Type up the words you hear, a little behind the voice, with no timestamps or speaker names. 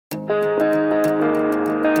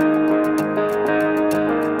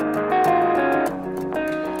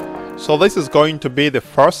So this is going to be the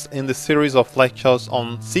first in the series of lectures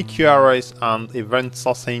on CQRS and event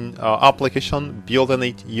sourcing application, building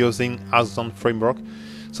it using Axon Framework.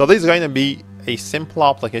 So this is going to be a simple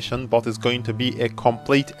application, but it's going to be a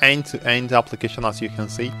complete end-to-end application, as you can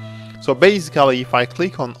see. So basically, if I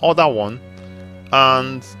click on order one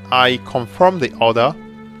and I confirm the order,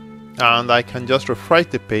 and I can just refresh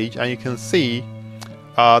the page, and you can see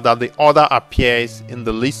that the order appears in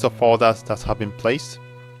the list of orders that have been placed.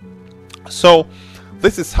 So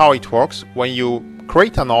this is how it works. When you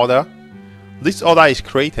create an order, this order is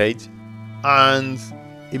created, and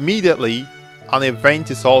immediately an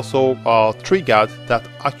event is also triggered that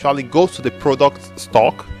actually goes to the product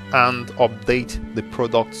stock and update the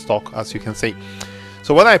product stock, as you can see.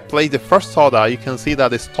 So when I place the first order, you can see that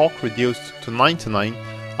the stock reduced to 99,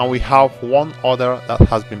 and we have one order that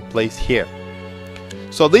has been placed here.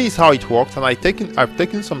 So this is how it works, and I've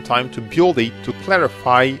taken some time to build it to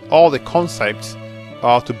clarify all the concepts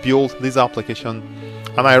to build this application,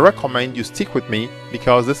 and I recommend you stick with me,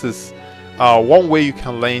 because this is one way you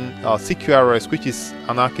can learn CQRS, which is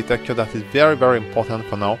an architecture that is very, very important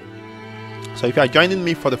for now. So if you are joining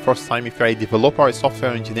me for the first time, if you are a developer, a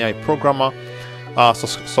software engineer, a programmer,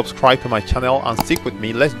 subscribe to my channel and stick with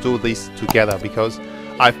me. Let's do this together, because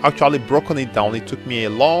I've actually broken it down. It took me a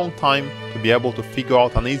long time to be able to figure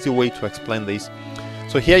out an easy way to explain this.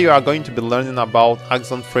 So here you are going to be learning about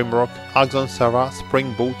Axon Framework, Axon Server,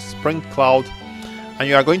 Spring Boot, Spring Cloud, and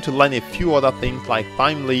you are going to learn a few other things like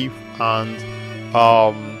Thymeleaf and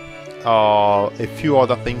a few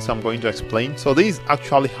other things I'm going to explain. So this is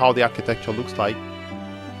actually how the architecture looks like.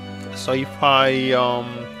 So if I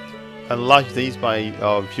enlarge this by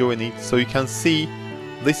viewing it, so you can see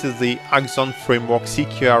this is the Axon Framework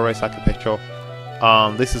CQRS architecture.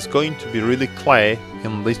 This is going to be really clear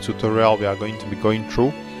in this tutorial we are going to be going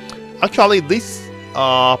through. Actually, this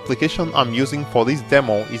application I'm using for this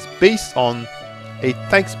demo is based on a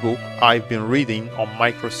textbook I've been reading on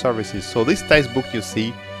microservices. So this textbook you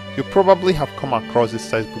see, you probably have come across this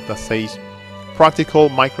textbook that says Practical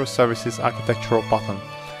Microservices Architectural Pattern.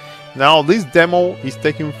 Now this demo is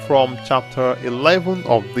taken from chapter 11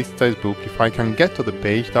 of this textbook. If I can get to the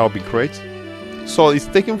page, that would be great. So it's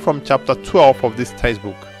taken from chapter 12 of this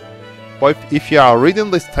textbook. But if you are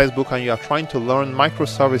reading this textbook and you are trying to learn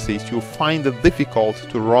microservices, you'll find it difficult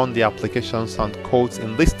to run the applications and codes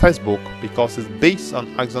in this textbook, because it's based on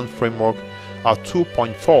Axon Framework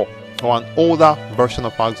 2.4, or an older version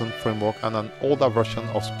of Axon Framework and an older version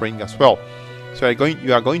of Spring as well. So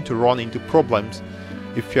you are going to run into problems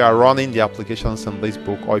if you are running the applications in this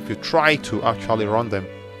book, or if you try to actually run them.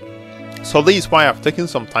 So this is why I've taken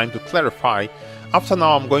some time to clarify. After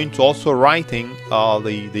now, I'm going to also writing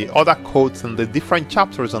the other codes in the different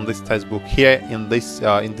chapters on this textbook here in this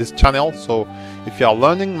channel. So if you are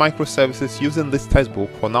learning microservices using this textbook,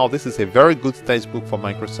 for now this is a very good textbook for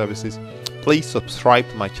microservices. Please subscribe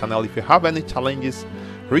to my channel. If you have any challenges,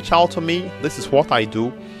 reach out to me. This is what I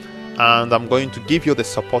do, and I'm going to give you the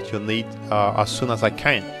support you need as soon as I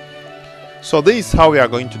can. So this is how we are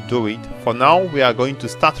going to do it. For now, we are going to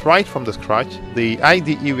start right from the scratch. The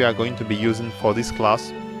IDE we are going to be using for this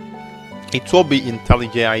class, it will be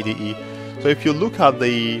IntelliJ IDE. So if you look at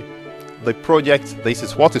the project, this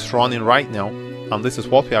is what is running right now, and this is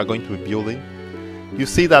what we are going to be building. You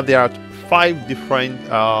see that there are five different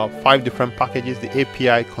packages: the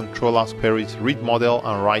API, controller, queries, read model,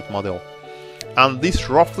 and write model. And this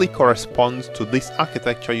roughly corresponds to this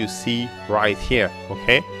architecture you see right here,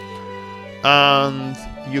 okay? And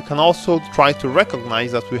you can also try to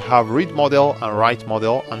recognize that we have read model and write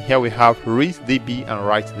model, and here we have readDB and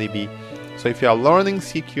writedb. So if you are learning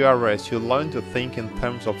CQRS, you learn to think in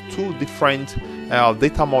terms of two different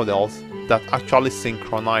data models that actually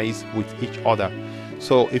synchronize with each other.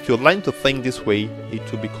 So if you learn to think this way,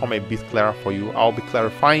 it will become a bit clearer for you. I'll be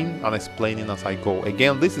clarifying and explaining as I go.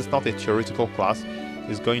 Again, this is not a theoretical class.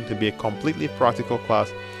 It's going to be a completely practical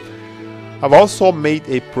class. I've also made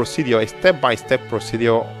a procedure, a step-by-step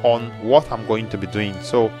procedure on what I'm going to be doing.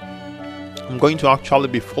 So I'm going to actually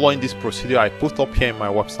be following this procedure I put up here in my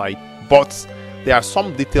website, but there are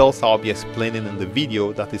some details I'll be explaining in the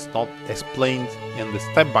video that is not explained in the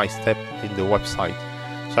step-by-step in the website.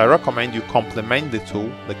 So I recommend you complement the tool,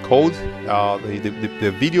 the code,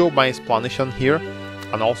 the video by explanation here,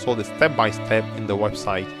 and also the step-by-step in the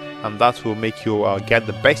website, and that will make you get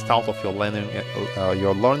the best out of your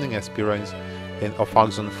learning experience of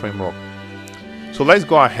Axon Framework. So let's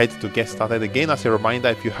go ahead to get started. Again, as a reminder,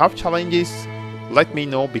 if you have challenges, let me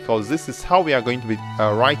know, because this is how we are going to be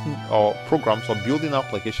writing our programs or building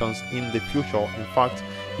applications in the future. In fact,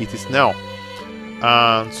 it is now.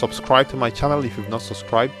 And subscribe to my channel if you've not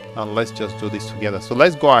subscribed, and let's just do this together. So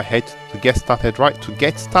let's go ahead to get started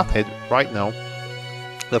right now.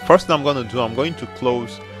 The first thing I'm going to do, I'm going to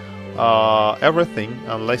close everything,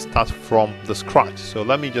 and let's start from the scratch. So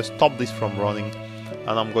let me just stop this from running,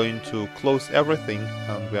 and I'm going to close everything,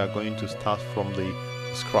 and we are going to start from the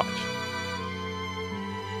scratch.